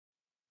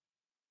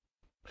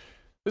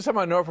This time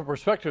on Norfolk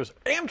Perspectives,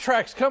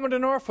 Amtrak's coming to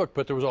Norfolk,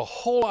 but there was a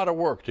whole lot of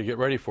work to get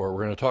ready for it.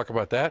 We're going to talk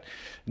about that.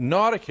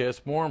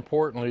 Nauticus, more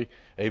importantly,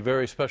 a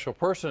very special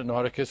person at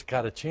Nauticus,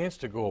 got a chance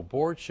to go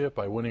aboard ship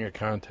by winning a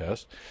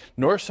contest.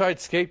 Northside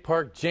Skate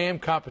Park Jam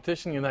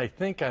Competition, and I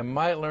think I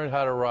might learn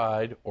how to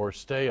ride or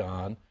stay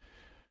on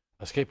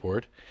a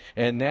skateboard.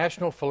 And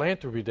National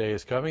Philanthropy Day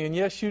is coming, and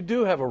yes, you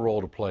do have a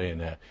role to play in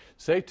that.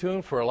 Stay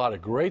tuned for a lot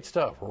of great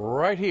stuff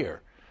right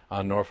here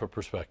on Norfolk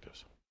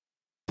Perspectives.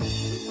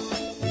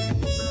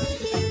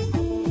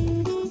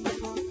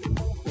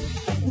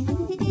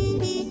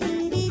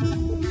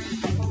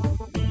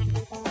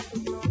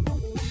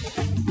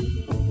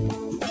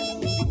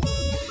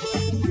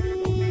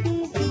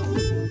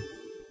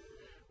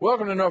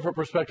 Welcome to Norfolk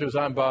Perspectives.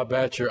 I'm Bob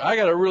Batcher. I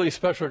got a really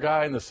special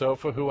guy in the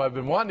sofa who I've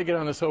been wanting to get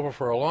on the sofa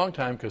for a long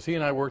time because he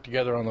and I worked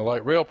together on the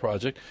light rail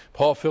project.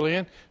 Paul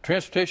Fillion,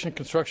 Transportation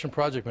Construction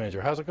Project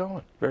Manager. How's it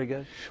going? Very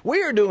good.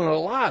 We are doing a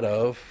lot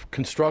of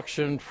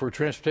construction for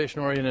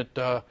transportation-oriented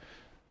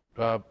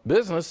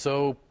business,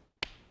 so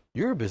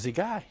you're a busy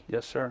guy.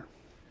 Yes, sir.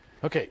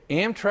 Okay,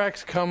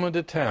 Amtrak's coming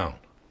to town.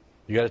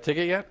 You got a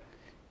ticket yet?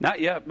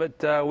 Not yet,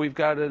 but we've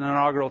got an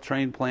inaugural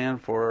train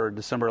planned for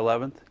December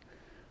 11th.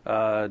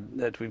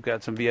 That we've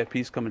got some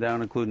VIPs coming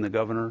down, including the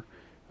governor,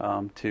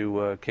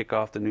 to kick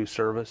off the new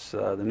service.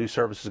 The new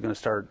service is going to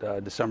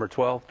start December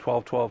 12th.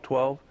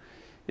 12/12/12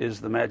 is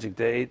the magic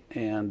date,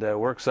 and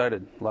we're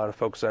excited. A lot of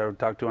folks I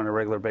talk to on a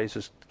regular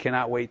basis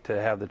cannot wait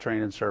to have the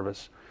train in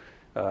service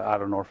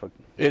out of Norfolk.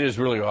 It is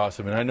really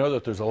awesome, and I know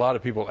that there's a lot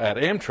of people at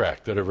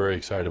Amtrak that are very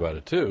excited about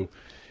it too,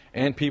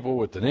 and people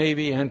with the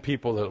Navy, and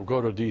people that go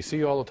to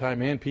D.C. all the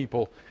time, and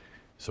people,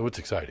 so it's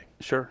exciting.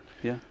 Sure,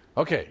 yeah.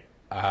 Okay.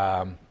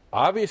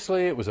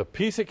 Obviously, it was a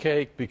piece of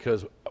cake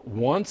because,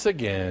 once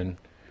again,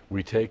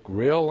 we take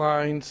rail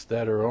lines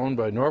that are owned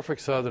by Norfolk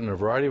Southern and a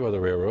variety of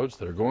other railroads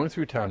that are going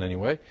through town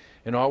anyway,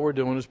 and all we're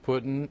doing is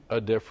putting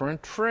a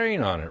different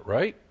train on it,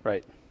 right?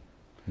 Right.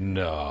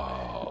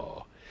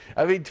 No.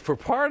 I mean, for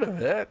part of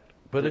it,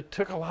 but it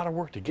took a lot of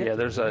work to get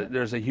there. Yeah,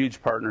 there's a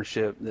huge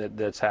partnership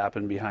that's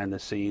happened behind the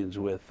scenes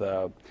with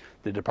the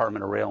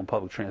Department of Rail and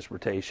Public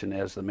Transportation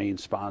as the main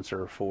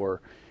sponsor for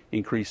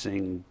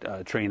increasing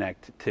train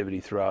activity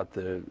throughout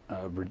the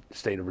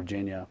state of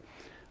Virginia.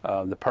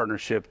 The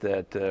partnership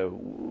that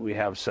we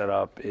have set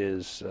up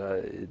is,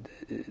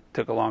 it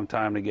took a long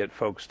time to get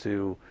folks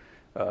to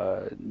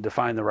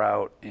define the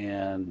route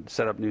and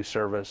set up new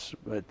service,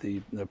 but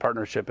the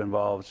partnership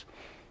involves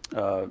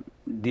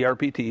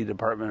DRPT,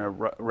 Department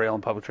of Rail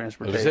and Public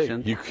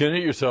Transportation. You can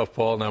hit yourself,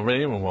 Paul. Now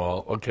name them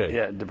all. Okay.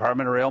 Yeah,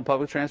 Department of Rail and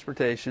Public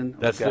Transportation.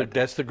 That's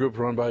the group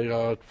run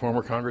by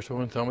former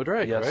Congresswoman Thelma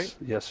Drake, yes, right?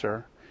 Yes,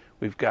 sir.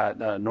 We've got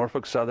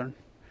Norfolk Southern.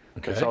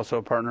 Okay. That's also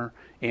a partner.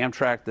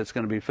 Amtrak, that's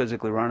going to be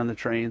physically running the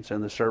trains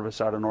and the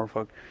service out of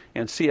Norfolk.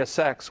 And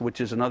CSX,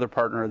 which is another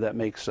partner that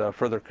makes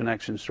further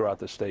connections throughout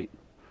the state.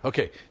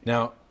 Okay.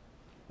 Now,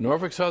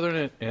 Norfolk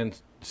Southern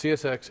and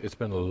CSX, it's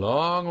been a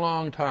long,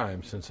 long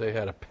time since they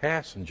had a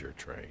passenger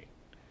train.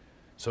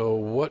 So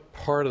what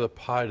part of the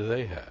pie do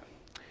they have?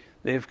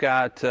 They've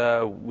got,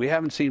 we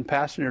haven't seen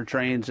passenger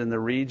trains in the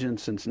region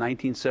since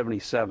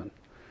 1977.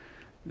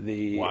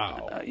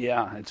 Wow.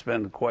 Yeah, it's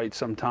been quite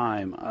some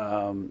time.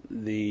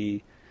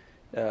 The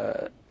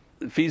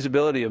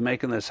feasibility of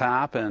making this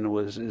happen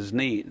is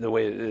neat. The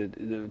way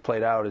it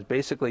played out is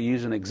basically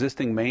using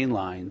existing main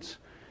lines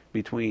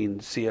between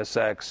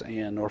CSX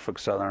and Norfolk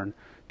Southern,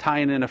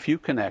 tying in a few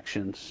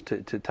connections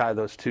to tie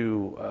those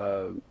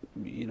two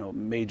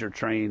major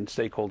train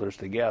stakeholders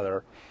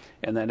together,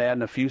 and then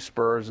adding a few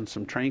spurs and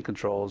some train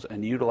controls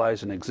and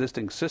utilizing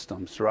existing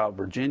systems throughout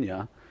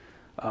Virginia.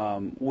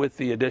 With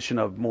the addition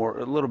of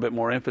a little bit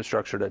more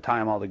infrastructure to tie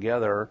them all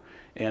together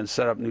and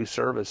set up new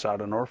service out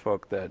of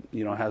Norfolk that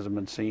hasn't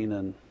been seen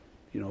in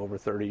over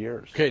 30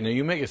 years. Okay, now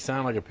you make it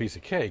sound like a piece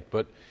of cake,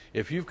 but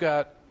if you've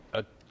got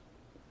a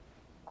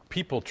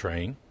people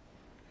train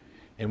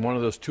and one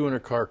of those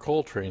 200-car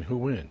coal train, who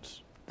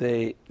wins?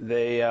 They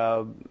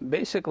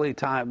basically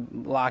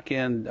lock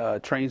in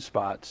train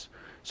spots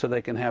so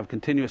they can have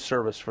continuous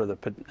service for the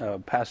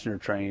passenger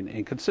train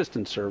and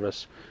consistent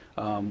service.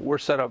 We're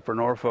set up for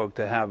Norfolk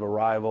to have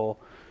arrival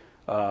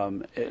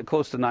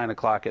close to 9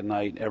 o'clock at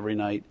night every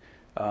night,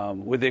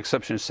 with the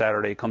exception of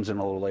Saturday. It comes in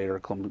a little later,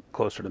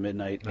 closer to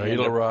midnight. Now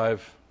you'll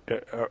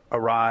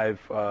arrive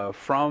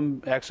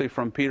from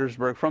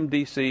Petersburg, from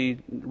D.C.,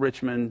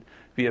 Richmond,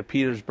 via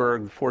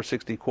Petersburg, the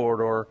 460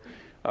 corridor,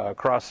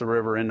 across the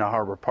river into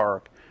Harbor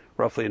Park,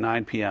 roughly at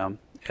 9 p.m.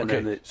 And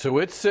okay, so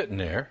it's sitting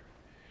there,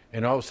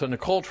 and all of a sudden a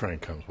coal train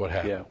comes. What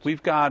happens? Yeah,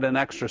 we've got an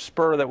extra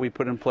spur that we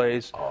put in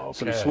place,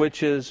 some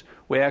switches.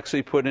 We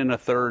actually put in a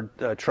third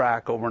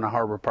track over in the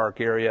Harbor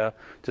Park area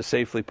to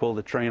safely pull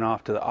the train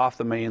off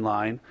the main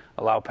line,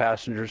 allow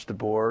passengers to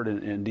board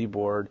and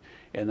deboard,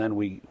 and then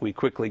we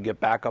quickly get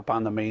back up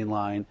on the main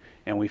line,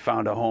 and we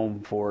found a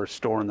home for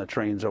storing the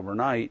trains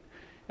overnight,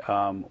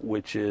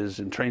 which is,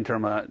 in train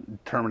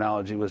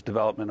terminology, was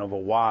development of a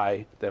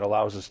Y that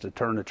allows us to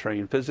turn the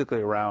train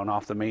physically around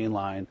off the main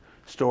line,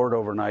 store it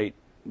overnight,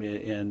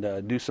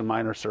 and do some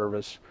minor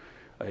service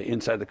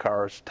inside the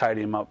cars,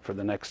 tidy them up for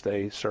the next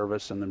day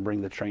service, and then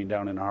bring the train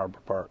down into Harbor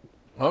Park.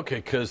 Okay,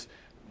 because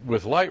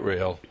with light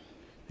rail,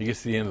 he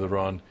gets to the end of the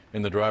run,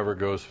 and the driver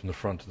goes from the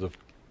front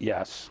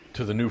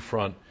to the new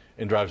front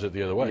and drives it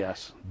the other way.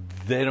 Yes.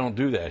 They don't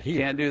do that here.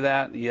 Can't do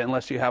that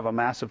unless you have a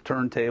massive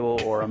turntable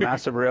or a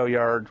massive rail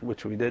yard,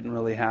 which we didn't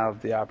really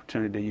have the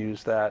opportunity to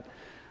use that.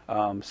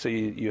 So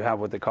you have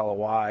what they call a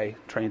Y,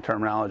 train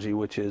terminology,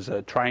 which is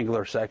a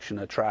triangular section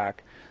of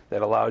track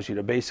that allows you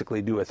to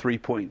basically do a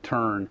 3-point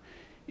turn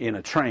in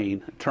a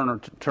train, turn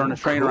the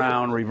train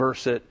around,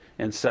 reverse it,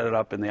 and set it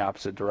up in the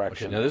opposite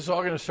direction. Okay, now this is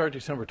all going to start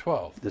December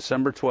 12th.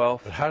 December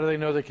 12th. But how do they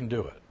know they can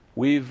do it?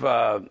 We've,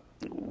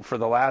 for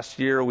the last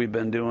year, we've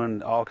been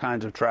doing all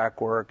kinds of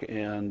track work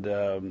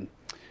and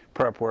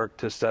prep work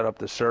to set up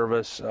the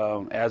service.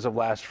 As of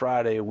last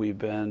Friday, we've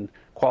been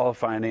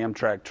qualifying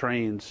Amtrak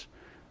trains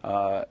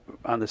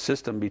on the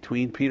system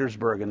between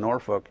Petersburg and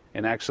Norfolk,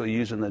 and actually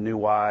using the new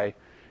Y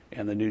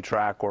and the new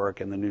track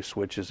work and the new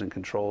switches and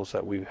controls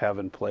that we have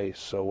in place.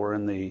 So we're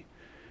in the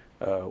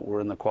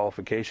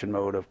qualification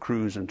mode of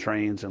crews and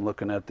trains and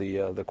looking at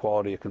the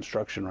quality of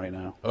construction right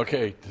now.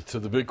 Okay, so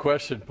the big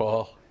question,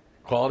 Paul,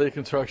 quality of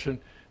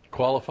construction,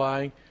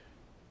 qualifying.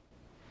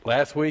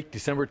 Last week,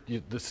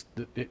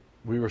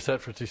 we were set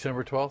for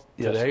December 12th.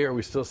 Yes. Today, are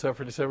we still set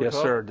for December 12th?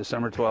 Yes, sir.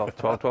 December 12th,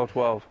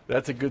 12/12/12.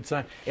 That's a good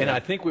sign. And I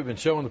think we've been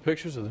showing the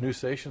pictures of the new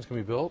stations can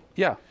be built.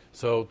 Yeah.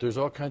 So there's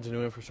all kinds of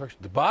new infrastructure.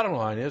 The bottom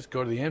line is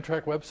go to the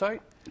Amtrak website.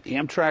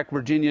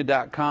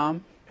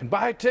 AmtrakVirginia.com. And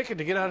buy a ticket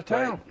to get out of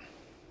town. Right.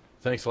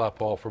 Thanks a lot,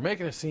 Paul, for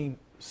making it seem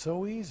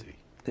so easy.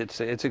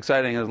 It's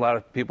exciting. There's a lot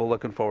of people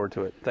looking forward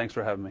to it. Thanks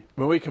for having me.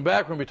 When we come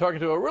back, we're going to be talking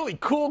to a really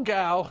cool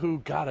gal who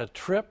got a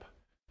trip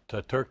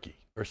to Turkey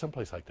or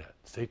someplace like that.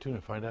 Stay tuned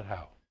and find out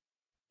how.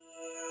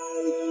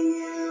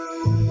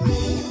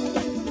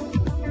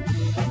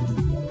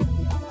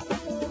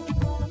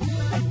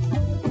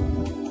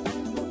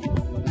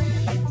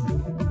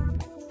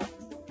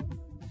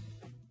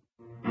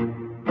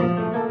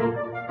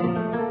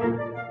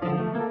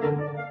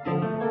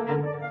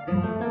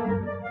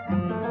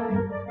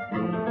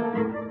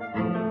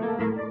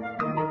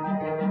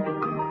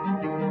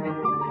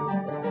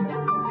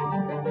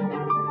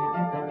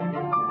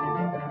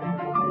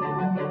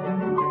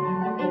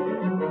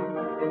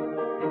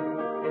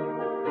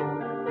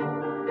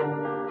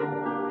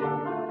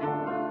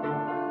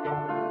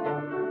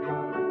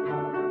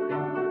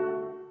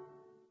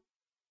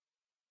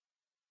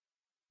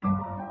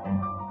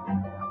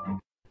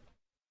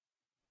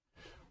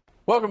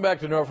 Welcome back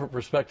to Norfolk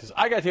Perspectives.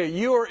 I got to tell you,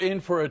 you are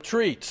in for a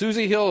treat.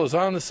 Susie Hill is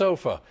on the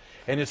sofa,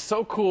 and it's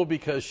so cool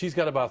because she's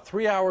got about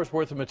 3 hours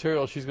worth of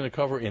material she's going to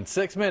cover in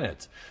 6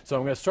 minutes. So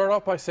I'm going to start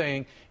off by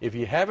saying, if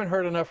you haven't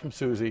heard enough from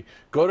Susie,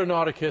 go to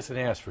Nauticus and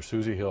ask for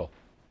Susie Hill.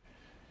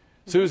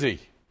 Susie,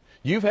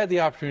 you've had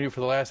the opportunity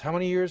for the last how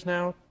many years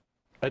now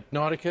at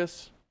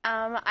Nauticus?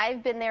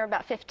 I've been there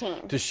about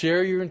 15. To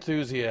share your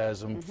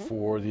enthusiasm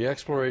for the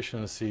exploration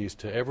of the seas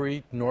to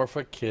every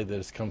Norfolk kid that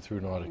has come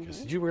through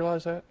Nauticus. Did you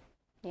realize that?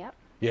 Yep.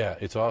 Yeah,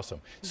 it's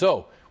awesome.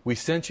 So we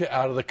sent you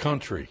out of the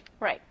country.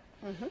 Right.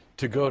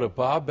 To go to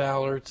Bob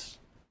Ballard's,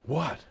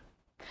 what?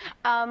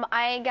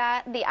 I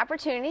got the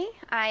opportunity.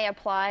 I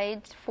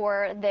applied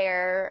for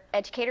their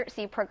Educator at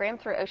Sea program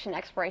through Ocean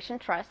Exploration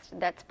Trust.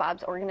 That's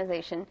Bob's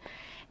organization.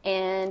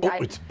 And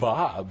it's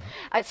Bob.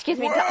 Excuse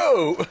me,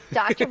 Whoa!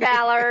 Dr.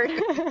 Ballard.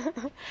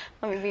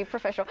 Let me be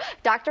professional.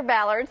 Dr.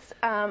 Ballard's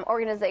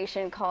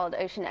organization called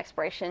Ocean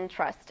Exploration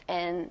Trust,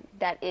 and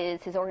that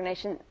is his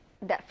organization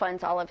that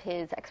funds all of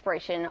his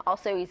exploration.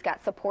 Also, he's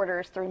got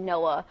supporters through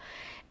NOAA,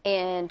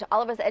 and all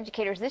of his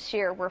educators this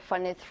year were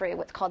funded through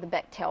what's called the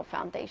Bechtel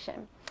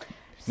Foundation.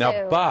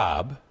 Now,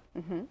 Bob,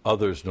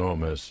 others know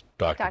him as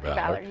Dr.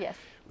 Ballard, yes,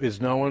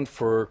 is known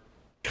for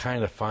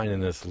kind of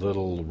finding this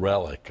little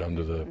relic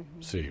under the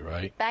sea,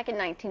 right? Back in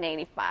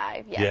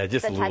 1985, yes, yeah,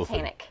 just the a little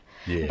Titanic. Thing.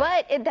 Yeah.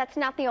 But that's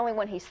not the only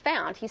one he's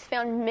found. He's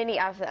found many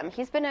of them.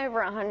 He's been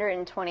over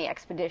 120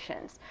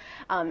 expeditions.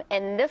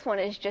 And this one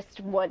is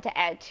just one to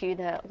add to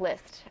the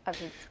list of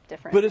his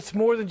different... But it's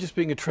more than just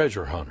being a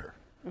treasure hunter.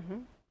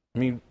 I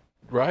mean,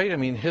 right? I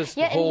mean, his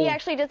and whole... he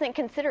actually doesn't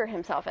consider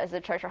himself as a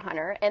treasure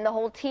hunter. And the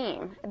whole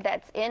team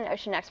that's in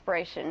Ocean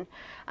Exploration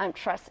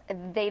Trust,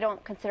 they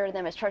don't consider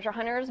them as treasure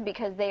hunters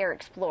because they are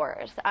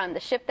explorers. The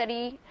ship that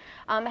he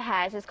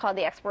has is called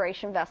the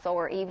Exploration Vessel,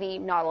 or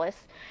EV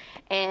Nautilus.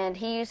 And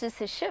he uses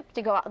his ship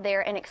to go out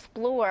there and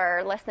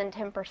explore. Less than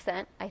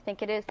 10%, I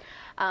think it is,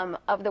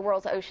 of the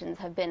world's oceans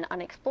have been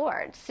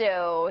unexplored.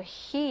 So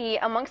he,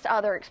 amongst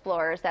other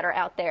explorers that are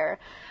out there,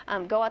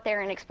 go out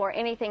there and explore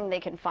anything they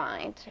can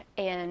find.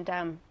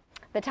 And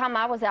the time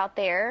I was out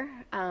there,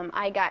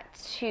 I got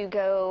to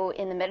go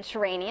in the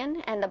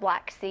Mediterranean and the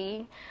Black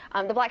Sea.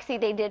 The Black Sea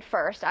they did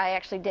first. I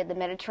actually did the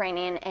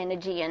Mediterranean and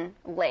Aegean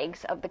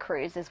legs of the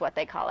cruise, is what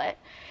they call it.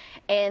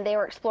 And they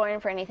were exploring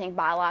for anything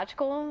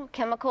biological,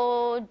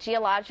 chemical,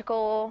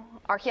 geological,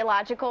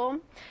 archaeological.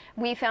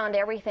 We found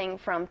everything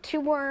from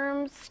tube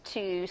worms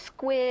to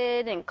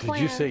squid and clams.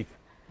 Did you say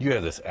You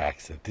have this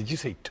accent. Did you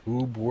say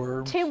tube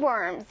worms? Tube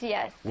worms,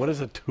 yes. What is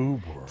a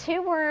tube worm?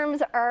 Tube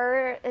worms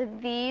are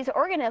these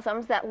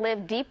organisms that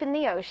live deep in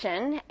the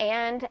ocean,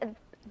 and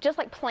just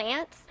like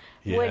plants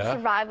would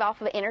survive off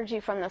of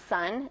energy from the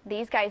sun,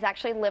 these guys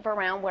actually live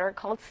around what are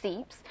called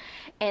seeps,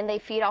 and they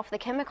feed off the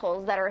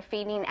chemicals that are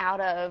feeding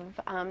out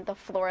of the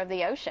floor of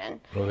the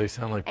ocean. Well, they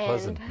sound like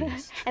pleasant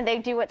beasts. And they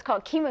do what's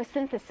called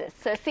chemosynthesis.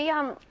 So see,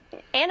 and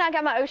I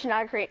got my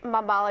oceanography,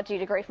 my biology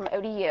degree from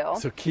ODU.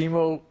 So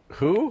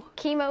who?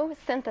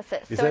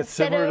 Chemosynthesis. Is so that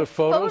similar to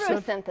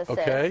photosynthesis?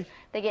 Okay.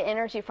 They get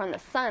energy from the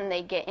sun.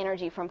 They get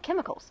energy from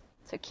chemicals.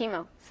 So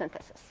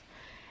chemosynthesis.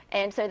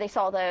 And so they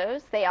saw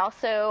those. They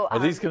also... Are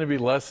these going to be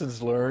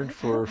lessons learned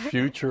for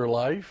future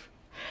life?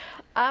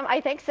 I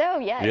think so,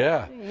 yes.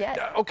 Yeah. Yes.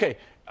 Okay.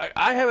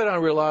 I have it on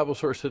a reliable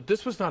source that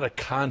this was not a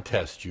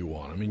contest you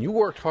won. I mean, you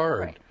worked hard.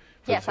 Right.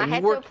 Yes, I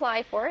had to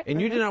apply for it. And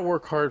you did not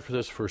work hard for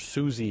this for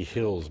Susie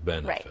Hill's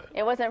benefit. Right.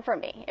 It wasn't for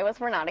me. It was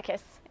for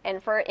Nauticus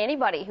and for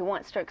anybody who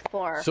wants to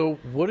explore. So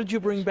what did you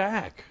bring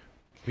back?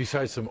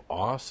 Besides some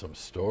awesome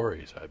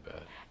stories, I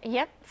bet.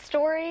 Yep,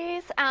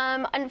 stories.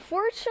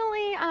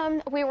 Unfortunately,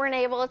 we weren't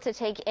able to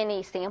take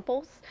any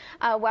samples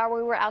while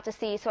we were out to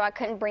sea, so I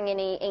couldn't bring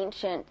any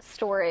ancient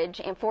storage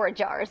amphora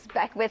jars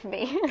back with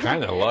me.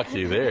 Kind of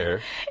lucky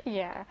there.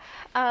 Yeah.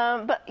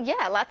 But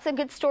yeah, lots of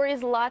good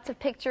stories, lots of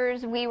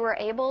pictures. We were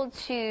able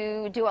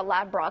to do a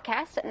live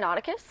broadcast at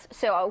Nauticus.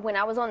 So when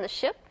I was on the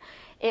ship,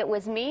 it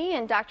was me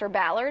and Dr.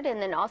 Ballard, and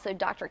then also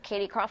Dr.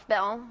 Katie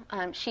Croft-Bell.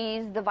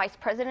 She's the vice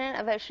president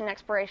of Ocean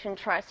Exploration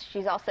Trust.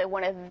 She's also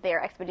one of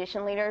their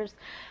expedition leaders.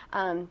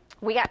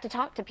 We got to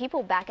talk to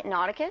people back at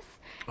Nauticus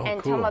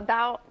and tell them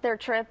about their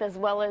trip, as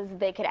well as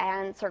they could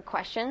answer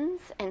questions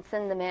and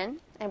send them in,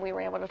 and we were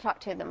able to talk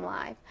to them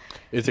live.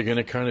 Is it going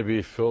to kind of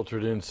be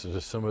filtered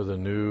into some of the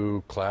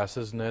new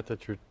classes and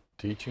that you're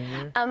teaching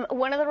there?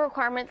 One of the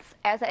requirements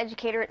as an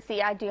educator at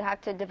sea, I do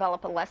have to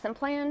develop a lesson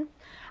plan.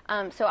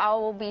 So I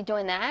will be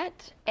doing that,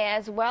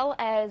 as well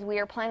as we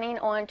are planning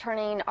on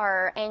turning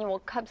our annual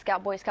Cub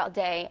Scout Boy Scout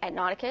Day at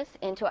Nauticus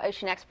into an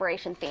ocean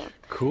exploration theme.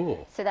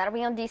 Cool. So that'll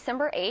be on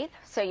December 8th,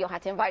 so you'll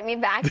have to invite me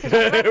back to talk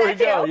about that There we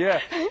go, too.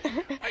 yeah.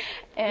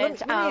 And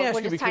let me ask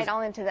we'll you, just tie it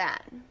all into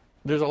that.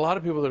 There's a lot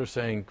of people that are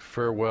saying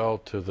farewell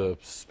to the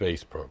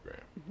space program.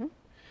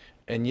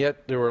 And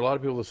yet there were a lot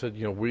of people that said,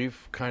 you know,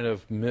 we've kind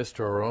of missed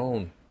our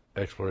own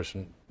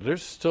exploration.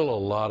 There's still a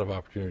lot of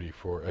opportunity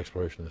for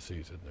exploration of the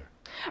seas, isn't there?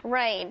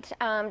 Right.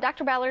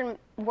 Dr. Ballard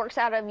works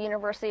out of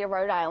University of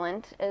Rhode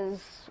Island,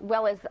 as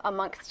well as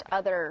amongst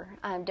other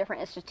different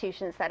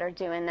institutions that are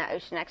doing that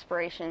ocean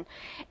exploration.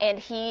 And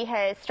he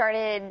has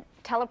started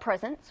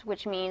telepresence,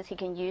 which means he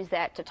can use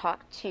that to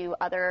talk to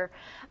other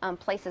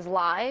places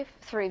live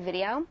through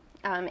video.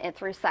 And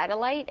through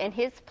satellite, and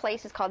his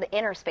place is called the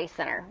Inner Space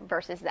Center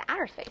versus the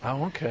Outer Space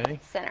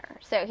Center.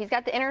 So he's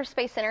got the Inner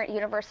Space Center at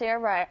University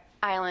of Rhode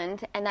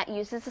Island, and that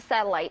uses the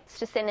satellites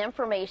to send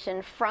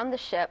information from the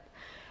ship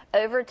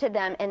over to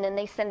them, and then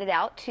they send it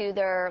out to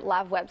their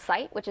live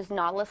website, which is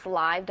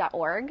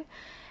nautiluslive.org,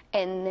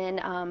 and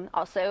then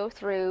also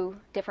through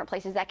different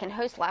places that can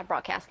host live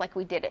broadcasts like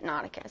we did at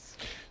Nauticus.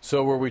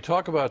 So where we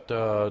talk about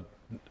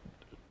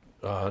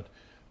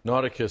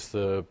Nauticus,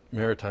 the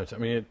Maritime, I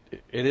mean,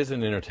 it is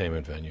an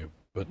entertainment venue,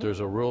 but there's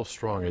a real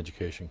strong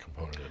education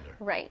component in there.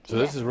 Right. So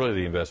this is really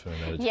the investment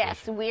in that education.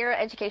 Yes, we're an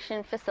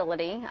education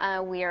facility.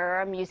 We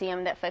are a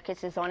museum that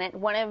focuses on it.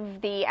 One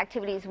of the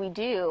activities we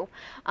do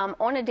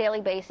on a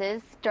daily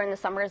basis during the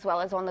summer as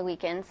well as on the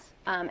weekends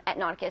at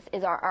Nauticus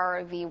is our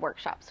ROV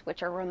workshops,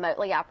 which are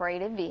remotely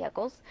operated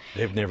vehicles.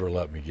 They've never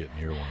let me get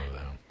near one of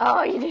them.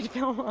 Oh, you need to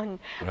go on.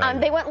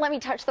 They wouldn't let me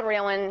touch the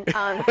real one,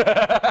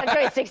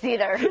 joysticks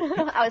either.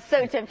 I was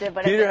so tempted,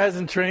 but Peter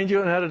hasn't trained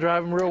you on how to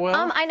drive them real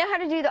well? I know how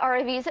to do the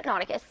ROVs at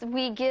Nauticus.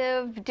 We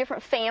give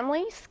different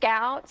families,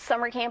 scouts,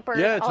 summer campers.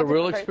 Yeah, it's a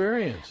real groups.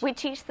 experience. We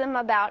teach them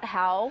about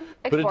how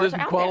explorers But it are doesn't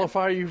out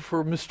qualify you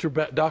for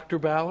Dr.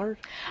 Ballard?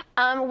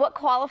 What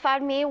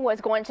qualified me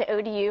was going to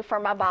ODU for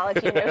my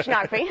biology and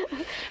oceanography,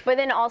 but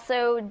then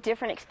also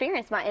different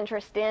experience, my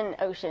interest in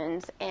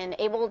oceans, and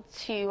able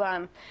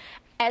to,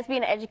 as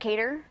being an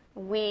educator,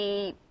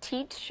 we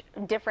teach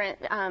different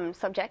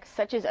subjects,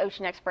 such as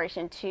ocean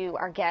exploration, to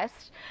our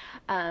guests.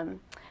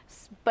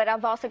 But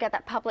I've also got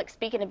that public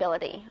speaking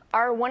ability.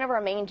 One of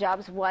our main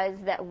jobs was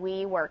that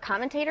we were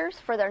commentators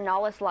for their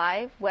Nautilus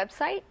Live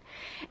website,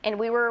 and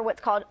we were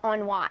what's called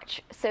on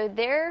watch. So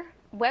their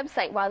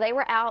website, while they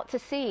were out to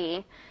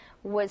sea,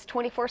 was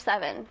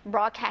 24/7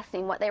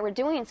 broadcasting what they were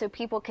doing so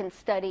people can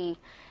study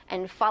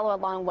and follow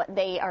along what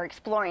they are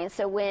exploring.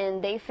 So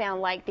when they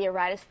found like the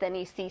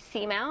Eratosthenes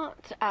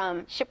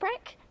seamount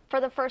shipwreck for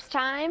the first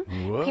time,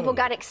 people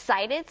got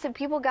excited. So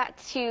people got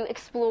to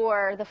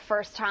explore the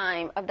first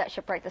time of that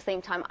shipwreck the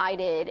same time I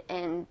did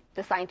and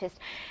the scientists.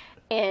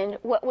 And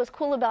what was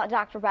cool about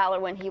Dr.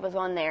 Ballard when he was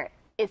on there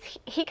is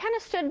he kind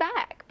of stood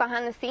back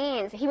behind the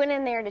scenes. He went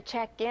in there to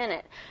check in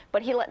it,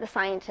 but he let the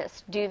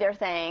scientists do their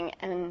thing,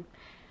 and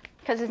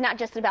because it's not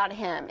just about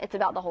him, it's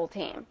about the whole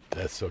team.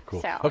 That's so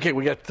cool. So. Okay,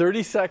 we got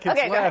 30 seconds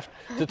Okay, left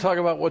to talk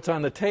about what's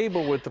on the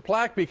table with the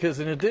plaque, because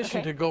in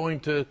addition to going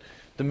to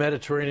the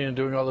Mediterranean and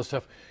doing all this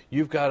stuff,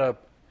 you've got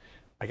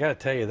I got to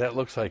tell you, that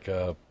looks like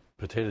a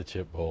potato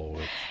chip bowl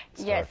with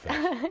starfish.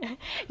 Yes.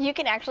 You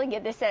can actually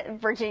get this at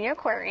Virginia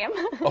Aquarium.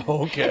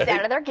 Oh, okay. It's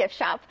out of their gift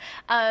shop.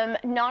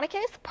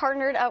 Nauticus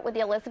partnered up with the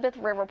Elizabeth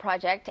River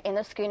Project and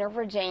the Schooner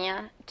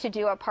Virginia to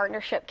do a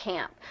partnership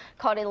camp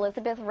called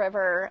Elizabeth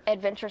River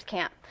Adventures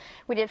Camp.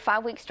 We did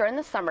 5 weeks during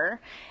the summer,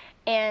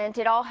 and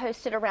it all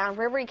hosted around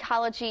river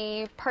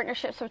ecology,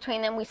 partnerships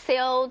between them. We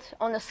sailed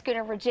on the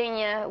Schooner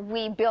Virginia.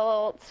 We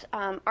built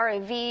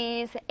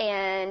ROVs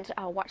and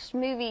watched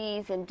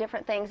movies and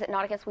different things at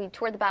Nauticus. We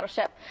toured the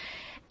battleship.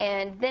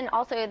 And then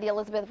also the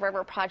Elizabeth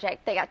River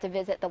Project, they got to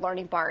visit the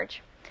Learning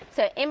Barge.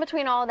 So in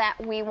between all that,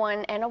 we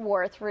won an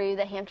award through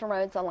the Hampton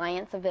Roads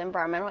Alliance of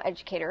Environmental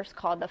Educators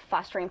called the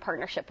Fostering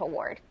Partnership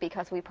Award,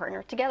 because we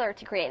partnered together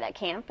to create that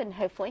camp, and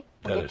hopefully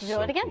we'll get to do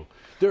it again. Cool.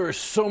 There is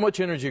so much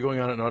energy going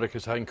on at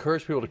Nauticus. I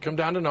encourage people to come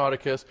down to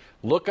Nauticus,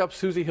 look up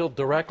Susie Hill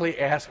directly,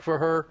 ask for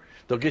her.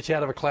 They'll get you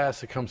out of a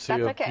class to come see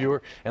a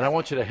viewer. And I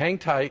want you to hang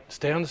tight,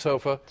 stay on the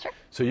sofa,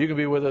 so you can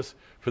be with us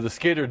for the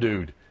Skater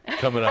Dude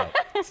coming up.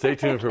 Stay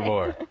tuned for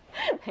more.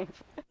 Thanks.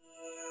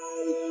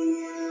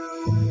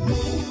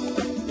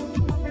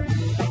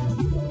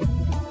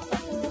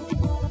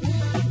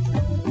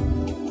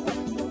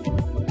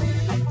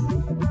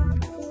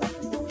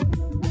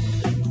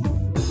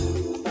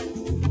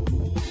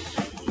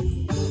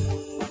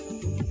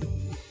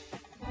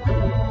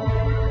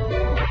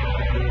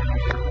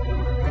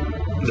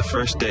 The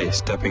first day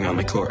stepping on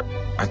the court,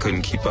 I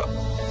couldn't keep up.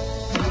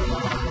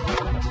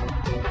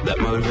 That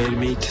motivated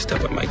me to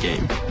step up my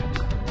game.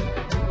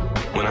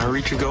 When I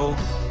reach a goal,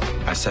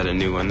 I set a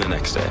new one the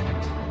next day.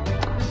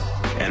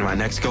 And my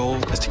next goal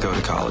is to go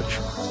to college.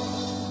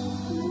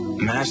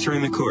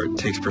 Mastering the court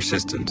takes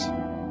persistence.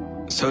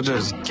 So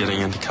does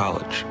getting into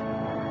college.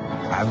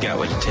 I've got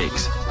what it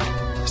takes.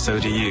 So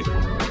do you.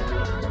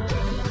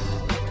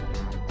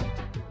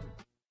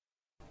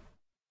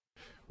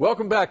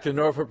 Welcome back to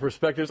Norfolk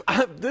Perspectives.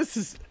 I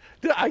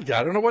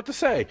don't know what to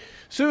say.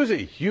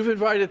 Susie, you've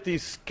invited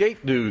these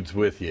skate dudes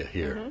with you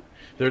here.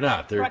 They're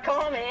not.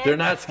 They're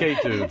not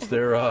skate dudes.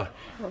 They're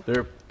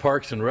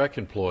Parks and Rec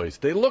employees.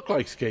 They look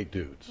like skate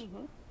dudes.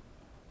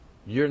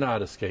 You're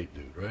not a skate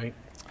dude, right?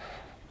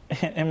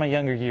 In my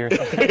younger years.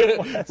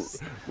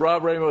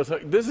 Rob Ramos,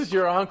 this is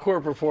your encore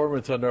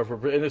performance on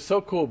Norfolk, and it's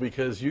so cool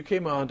because you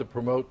came on to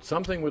promote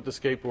something with the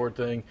skateboard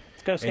thing.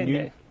 Let's go skate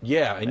day.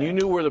 Yeah, and you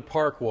knew where the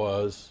park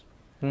was.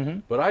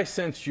 But I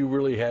sensed you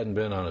really hadn't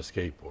been on a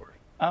skateboard.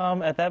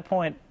 At that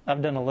point,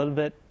 I've done a little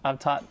bit. I've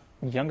taught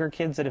younger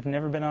kids that have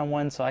never been on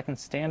one, so I can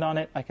stand on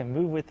it, I can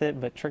move with it,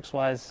 but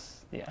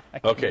tricks-wise, yeah. I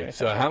can't do Okay,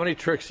 so how many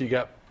tricks you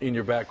got in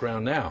your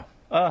background now?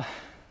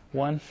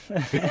 One. So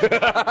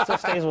it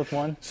stays with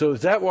one. So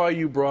is that why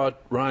you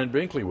brought Ryan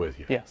Binkley with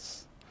you?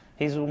 Yes.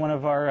 He's one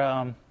of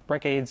our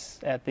brake aides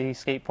at the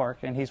skate park,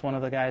 and he's one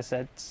of the guys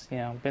that's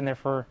been there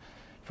for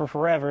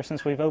forever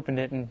since we've opened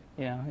it, and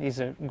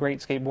he's a great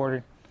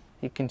skateboarder.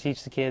 He can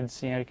teach the kids,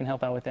 he can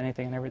help out with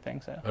anything and everything.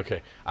 So.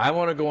 Okay, I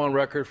want to go on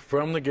record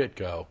from the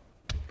get-go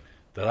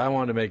that I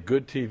wanted to make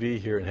good TV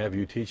here and have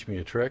you teach me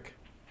a trick,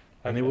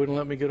 and they wouldn't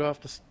let me get off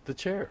the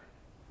chair.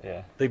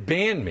 Yeah. They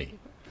banned me.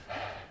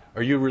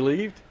 Are you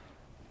relieved?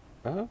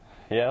 Yeah,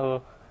 a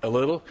little. A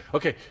little?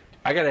 Okay,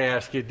 I got to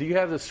ask you, do you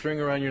have the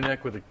string around your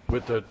neck with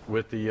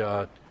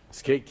the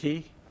skate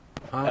key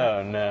on?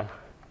 Oh, no.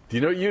 Do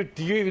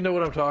you even know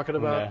what I'm talking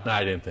about? No,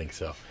 I didn't think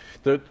so.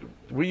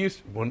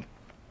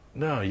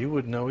 No, you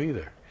wouldn't know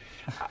either.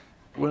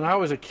 When I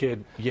was a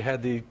kid, you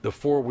had the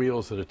four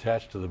wheels that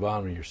attached to the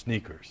bottom of your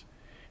sneakers,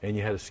 and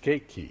you had a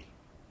skate key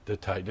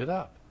that tightened it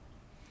up.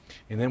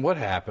 And then what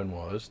happened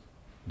was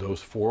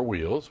those four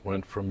wheels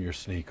went from your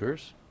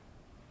sneakers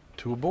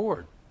to a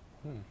board.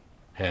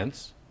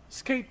 Hence,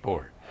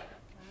 skateboard.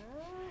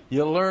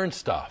 You learn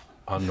stuff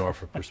on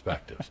Norfolk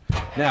Perspectives.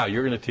 Now,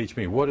 you're going to teach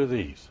me, what are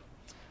these?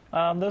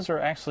 Those are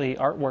actually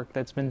artwork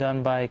that's been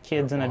done by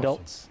kids and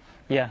adults.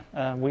 Yeah,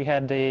 we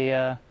had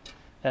a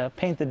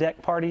Paint the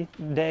Deck party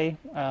day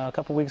a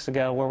couple weeks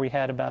ago where we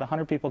had about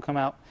 100 people come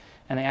out,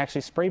 and they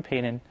actually spray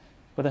painted,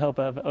 with the help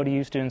of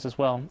ODU students as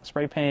well,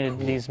 spray painted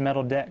these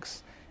metal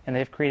decks, and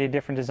they've created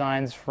different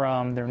designs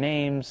from their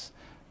names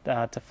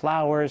to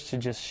flowers to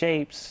just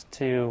shapes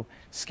to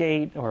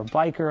skate or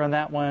biker on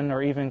that one,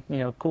 or even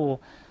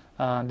cool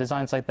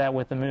designs like that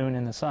with the moon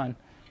and the sun.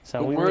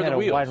 So where are the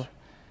wheels?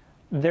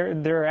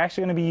 They're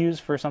actually going to be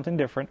used for something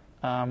different.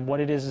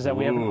 What it is that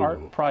we have an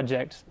art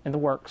project in the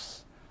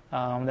works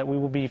that we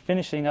will be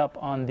finishing up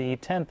on the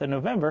 10th of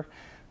November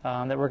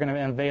that we're going to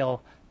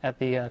unveil at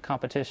the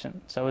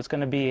competition. So it's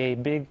going to be a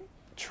big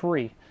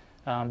tree.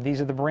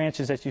 These are the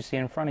branches that you see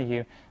in front of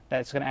you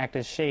that's going to act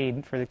as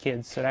shade for the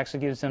kids. So it actually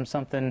gives them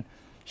something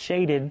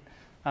shaded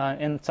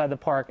inside the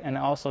park, and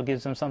also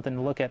gives them something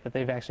to look at that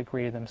they've actually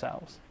created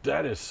themselves.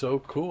 That is so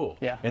cool.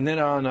 Yeah. And then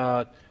on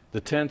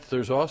the 10th,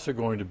 there's also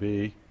going to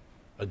be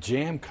a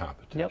jam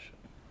competition.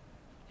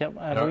 Yep.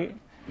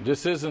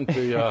 This isn't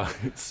the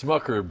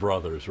Smucker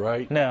brothers,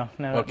 right? No,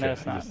 Okay. no,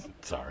 it's not.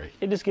 Sorry.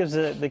 It just gives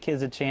the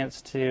kids a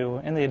chance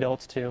to, and the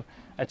adults too,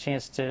 a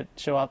chance to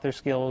show out their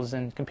skills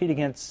and compete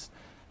against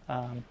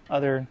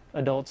other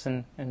adults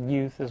and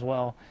youth as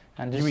well.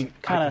 And just You mean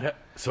kind of,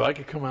 so I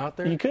could come out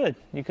there? you could.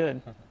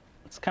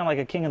 It's kind of like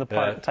a king of the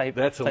park type.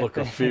 That's a type look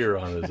thing. of fear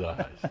on his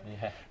eyes.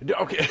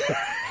 Yeah. Okay.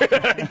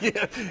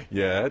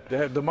 yeah.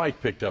 The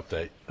mic picked up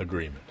that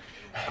agreement.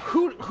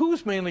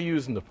 Who's mainly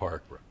using the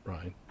park,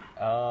 Ryan?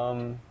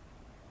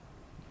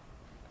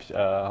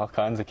 All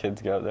kinds of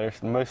kids go up there,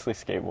 mostly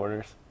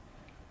skateboarders.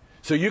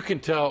 So you can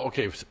tell.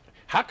 Okay,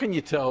 how can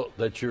you tell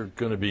that you're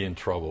going to be in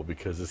trouble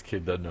because this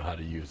kid doesn't know how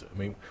to use it? I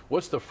mean,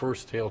 what's the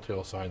first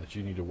telltale sign that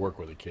you need to work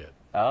with a kid?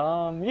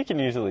 You can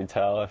usually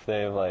tell if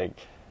they've like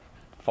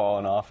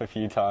fallen off a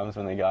few times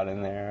when they got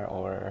in there,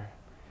 or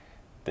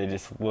they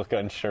just look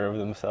unsure of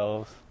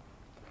themselves.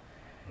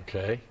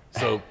 Okay,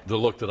 so the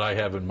look that I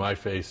have in my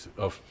face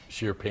of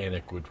sheer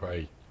panic would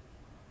probably.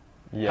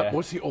 Yeah.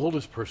 What's the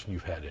oldest person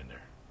you've had in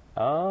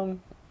there?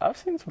 I've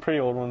seen some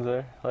pretty old ones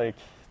there, like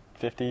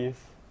 50s.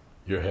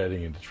 You're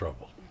heading into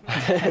trouble.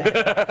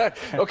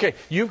 Okay,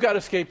 you've got a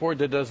skateboard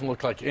that doesn't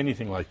look like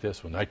anything like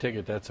this one. I take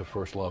it that's a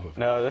first love of it.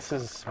 No, this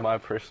is my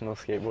personal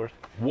skateboard.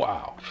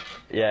 Wow.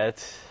 Yeah,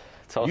 it's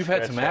all You've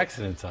had some scratched up.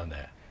 accidents on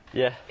that.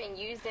 Yeah. Being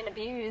used and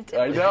abused.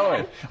 I know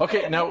it.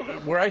 Okay, now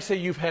where I say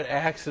you've had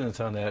accidents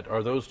on that,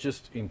 are those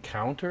just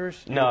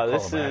encounters? You No, don't call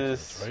this them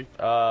is accidents,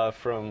 right?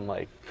 from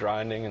like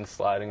grinding and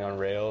sliding on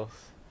rails.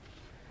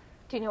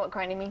 Do you know what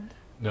grinding means?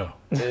 No.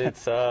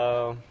 It's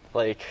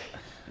like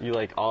you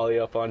like ollie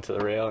up onto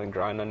the rail and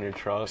grind on your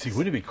truck. See,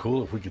 wouldn't it be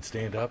cool if we could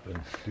stand up and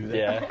do that?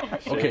 Yeah.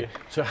 Sure. Okay,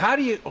 so how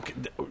do you? Okay,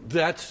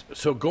 that's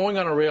so going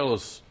on a rail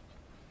is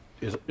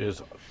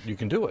you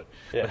can do it.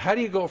 Yeah. But how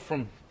do you go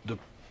from the?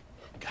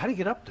 How do you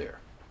get up there,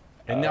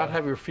 and not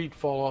have your feet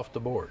fall off the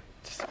board?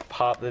 Just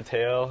pop the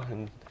tail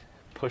and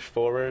push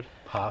forward.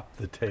 Pop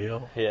the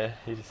tail. Yeah,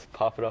 you just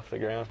pop it off the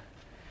ground.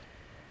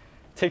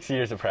 Takes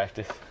years of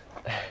practice.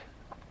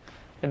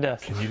 It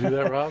does. Can you do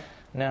that, Rob?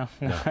 No,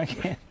 I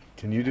can't.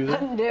 Can you do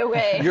that? No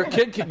way.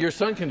 Your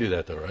son can do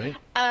that though, right?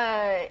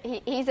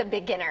 He's a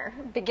beginner.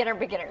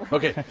 Beginner.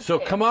 Okay, so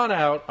come on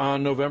out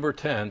on November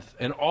 10th,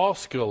 and all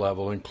skill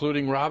level,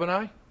 including Rob and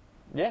I.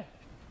 Yeah.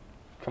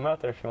 Come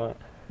out there if you want.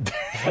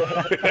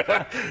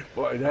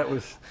 Boy, that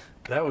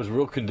was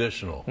real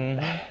conditional.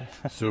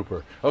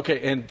 Super. Okay,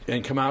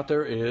 and come out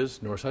there is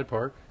Northside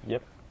Park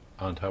Yep.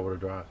 on Tidewater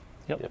Drive.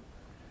 Yep.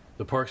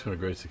 The park's been a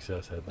great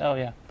success, hasn't it? Oh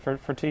yeah, for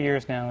 2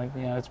 years now.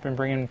 It's been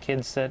bringing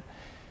kids that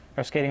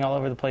are skating all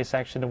over the place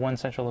actually to one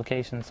central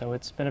location. So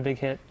it's been a big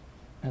hit,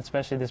 and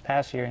especially this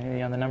past year.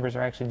 The numbers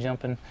are actually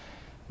jumping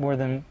more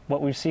than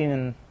what we've seen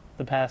in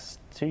the past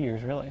 2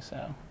 years, really.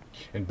 So.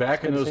 And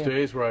back in good to those see 'em.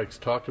 days where I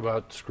talked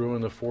about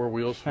screwing the four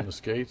wheels from the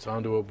skates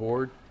onto a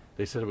board,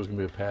 they said it was going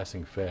to be a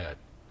passing fad.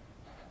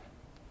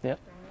 Yep.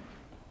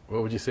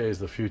 What would you say is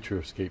the future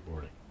of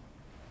skateboarding?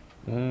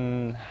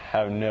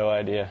 Have no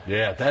idea.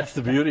 Yeah, that's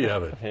the beauty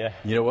of it. Yeah.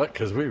 You know what?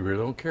 Because we really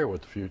don't care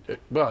what the future,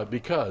 but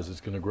because it's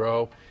going to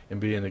grow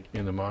and be in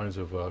the minds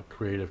of a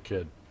creative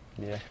kid.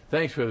 Yeah.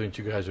 Thanks for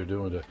everything you guys are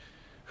doing.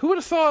 Who would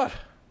have thought?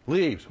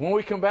 Leaves. When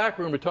we come back,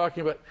 we're going to be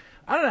talking about.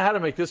 I don't know how to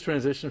make this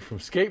transition from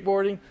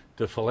skateboarding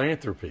to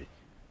philanthropy.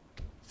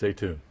 Stay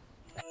tuned.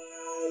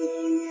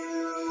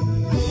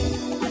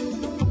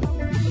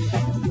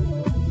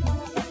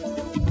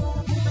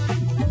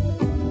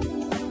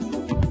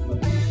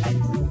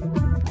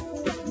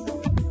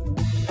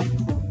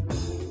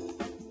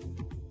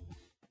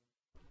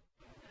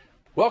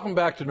 Welcome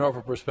back to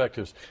Norfolk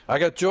Perspectives. I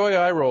got Joy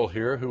Iroll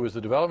here, who is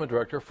the development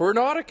director for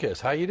Nauticus.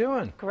 How you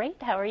doing?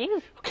 Great. How are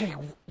you? Okay,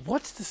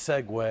 what's the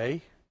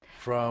segue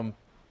from?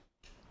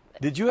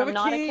 Did you have From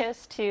a key?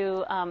 Nauticus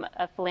to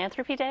a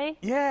philanthropy day?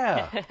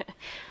 Yeah.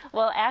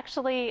 Well,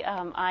 actually,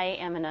 I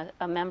am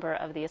a member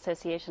of the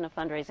Association of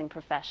Fundraising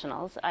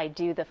Professionals. I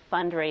do the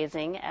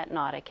fundraising at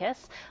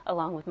Nauticus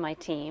along with my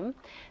team.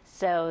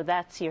 So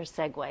that's your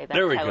segue. That's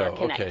There we how go. we're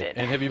connected. Okay.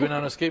 And have you been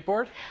on a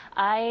skateboard?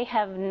 I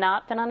have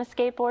not been on a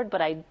skateboard,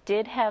 but I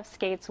did have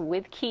skates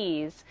with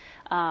keys.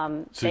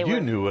 So you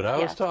knew what I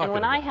was talking And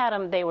when about. I had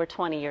them, they were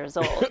 20 years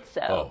old.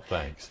 So. Oh,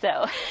 thanks.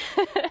 So.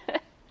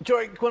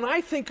 Joy, when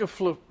I think of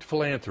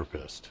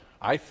philanthropist,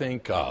 I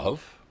think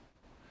of,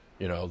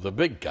 the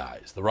big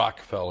guys, the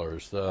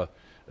Rockefellers, the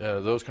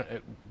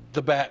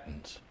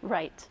Battens.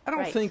 Right. I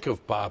don't right. think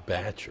of Bob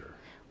Batcher.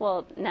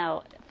 Well,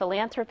 now,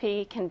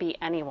 philanthropy can be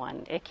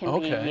anyone. It can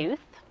be youth,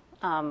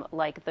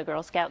 like the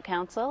Girl Scout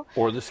Council.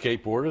 Or the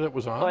skateboarder that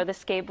was on. Or the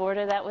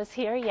skateboarder that was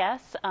here,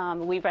 yes.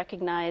 We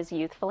recognize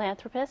youth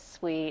philanthropists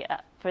for the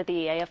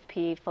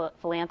AFP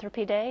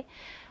Philanthropy Day.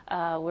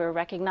 We're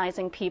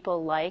recognizing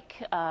people like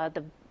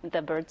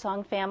the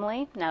Birdsong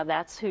family. Now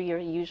that's who you're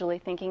usually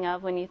thinking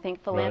of when you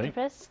think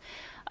philanthropists.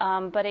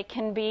 Right. But it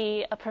can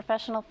be a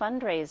professional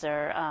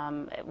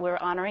fundraiser. We're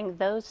honoring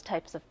those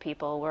types of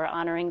people. We're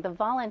honoring the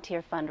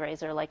volunteer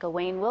fundraiser like a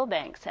Wayne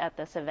Wilbanks at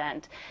this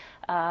event.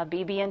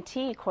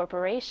 BB&T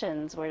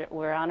corporations,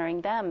 we're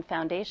honoring them.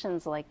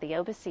 Foundations like the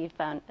Obacy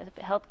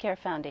Healthcare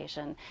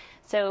Foundation.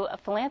 So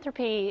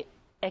philanthropy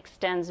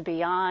extends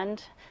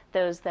beyond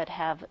those that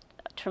have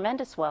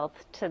tremendous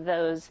wealth to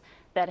those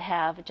that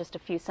have just a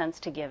few cents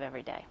to give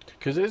every day.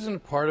 Because isn't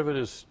part of it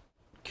is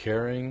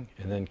caring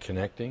and then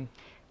connecting?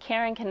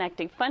 Caring,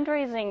 connecting.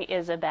 Fundraising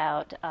is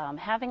about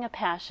having a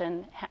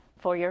passion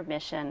for your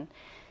mission,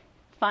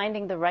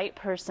 finding the right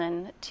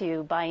person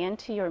to buy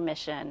into your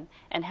mission,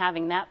 and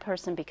having that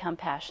person become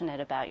passionate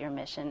about your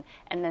mission,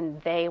 and then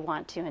they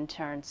want to in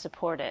turn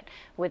support it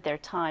with their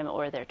time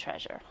or their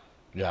treasure.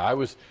 Yeah, I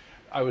was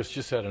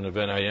just at an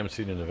event. I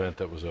emceed an event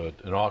that was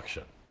an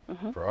auction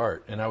for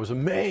art, and I was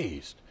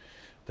amazed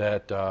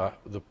that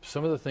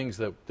some of the things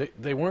that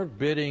they weren't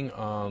bidding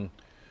on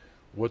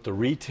what the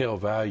retail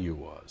value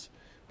was,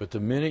 but the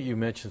minute you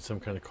mentioned some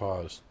kind of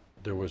cause,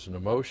 there was an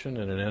emotion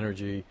and an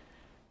energy,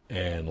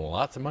 and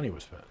lots of money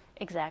was spent.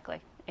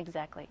 Exactly,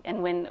 exactly.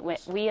 And when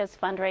we as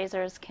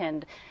fundraisers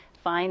can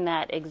find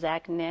that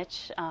exact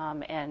niche,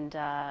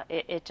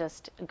 it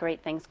just,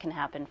 great things can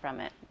happen from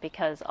it,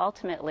 because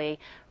ultimately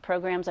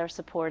programs are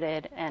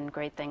supported and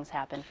great things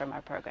happen from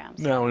our programs.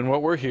 Now, in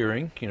what we're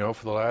hearing,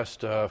 for the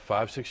last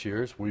 5-6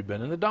 years, we've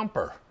been in the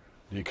dumper.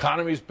 The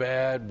economy's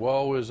bad,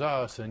 woe is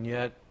us, and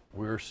yet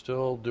we're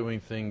still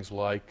doing things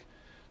like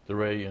the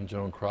Ray and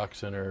Joan Kroc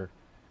Center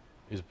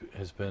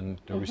has been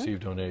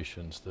received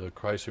donations. The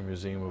Chrysler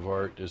Museum of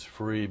Art is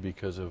free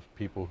because of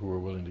people who are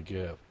willing to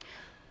give.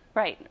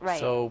 Right, right.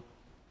 So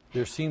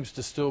there seems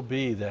to still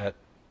be that.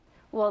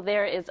 Well,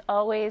 there is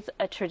always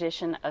a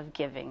tradition of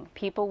giving.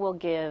 People will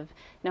give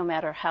no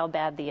matter how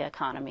bad the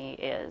economy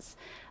is.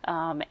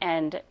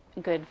 And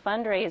good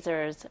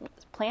fundraisers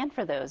plan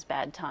for those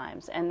bad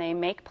times, and they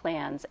make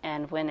plans,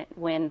 and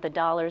when the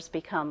dollars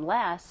become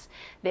less,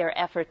 their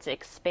efforts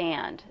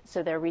expand.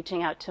 So they're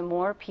reaching out to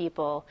more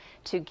people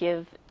to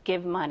give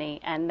money,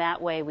 and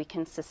that way we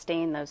can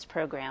sustain those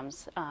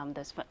programs,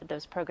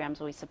 those programs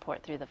we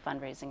support through the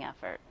fundraising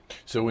effort.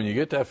 So when you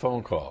get that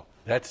phone call,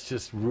 that's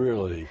just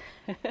really,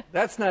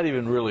 that's not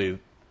even really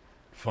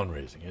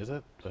fundraising, is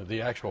it?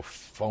 The actual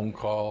phone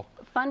call?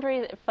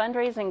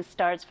 Fundraising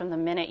starts from the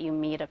minute you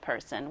meet a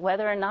person,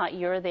 whether or not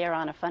you're there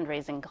on a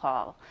fundraising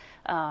call.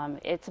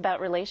 It's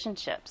about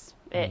relationships.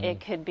 It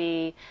could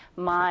be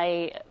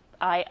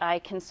I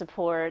can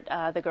support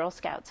the Girl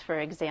Scouts, for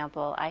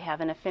example. I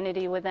have an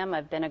affinity with them.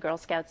 I've been a Girl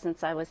Scout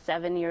since I was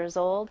 7 years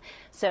old.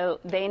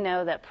 So they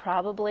know that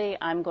probably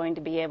I'm going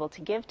to be able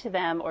to give to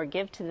them or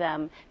give to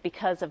them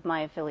because of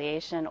my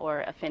affiliation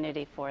or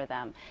affinity for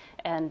them.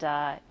 And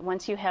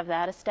once you have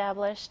that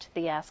established,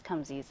 the ask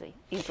comes easily.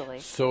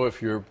 So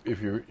if you're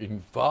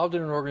involved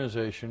in an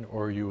organization,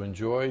 or you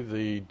enjoy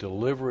the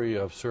delivery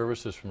of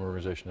services from an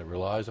organization that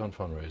relies on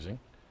fundraising,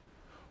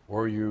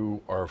 or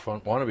you are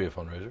want to be a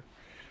fundraiser,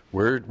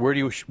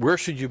 where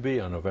should you be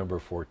on November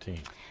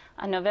 14th?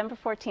 On November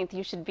 14th,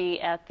 you should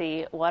be at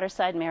the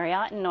Waterside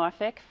Marriott in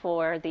Norfolk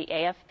for the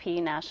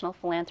AFP National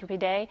Philanthropy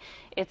Day.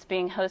 It's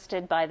being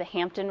hosted by the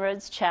Hampton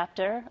Roads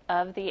chapter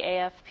of the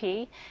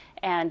AFP,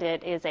 and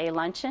it is a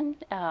luncheon.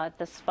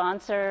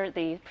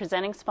 The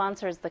presenting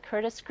sponsor is the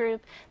Curtis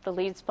Group. The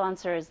lead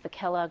sponsor is the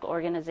Kellogg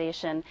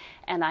organization,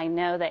 and I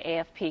know that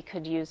AFP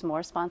could use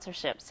more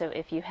sponsorship. So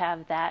if you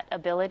have that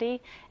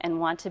ability and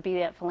want to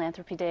be at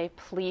Philanthropy Day,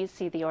 please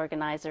see the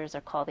organizers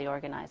or call the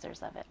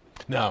organizers of it.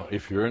 Now,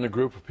 if you're in a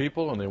group of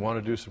people and they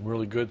want to do some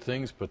really good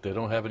things, but they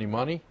don't have any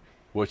money,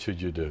 what should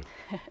you do?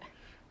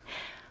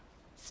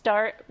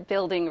 Start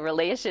building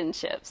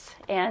relationships,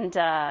 and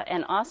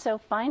also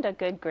find a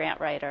good grant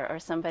writer or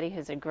somebody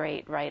who's a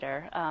great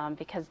writer,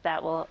 because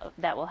that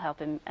will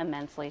help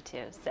immensely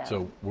too.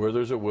 So where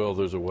there's a will,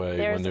 there's a way.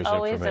 There's when there's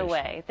always information. a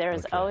way.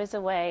 There's always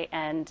a way,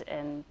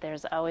 and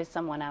there's always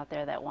someone out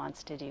there that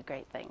wants to do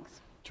great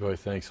things. Joy,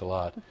 thanks a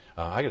lot.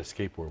 I got a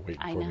skateboard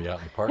waiting for me out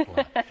in the parking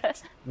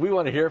lot. We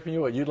want to hear from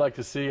you, what you'd like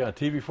to see on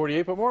TV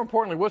 48, but more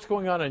importantly, what's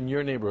going on in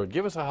your neighborhood.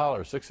 Give us a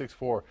holler,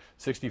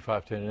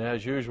 664-6510. And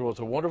as usual, it's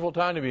a wonderful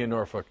time to be in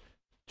Norfolk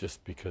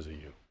just because of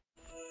you.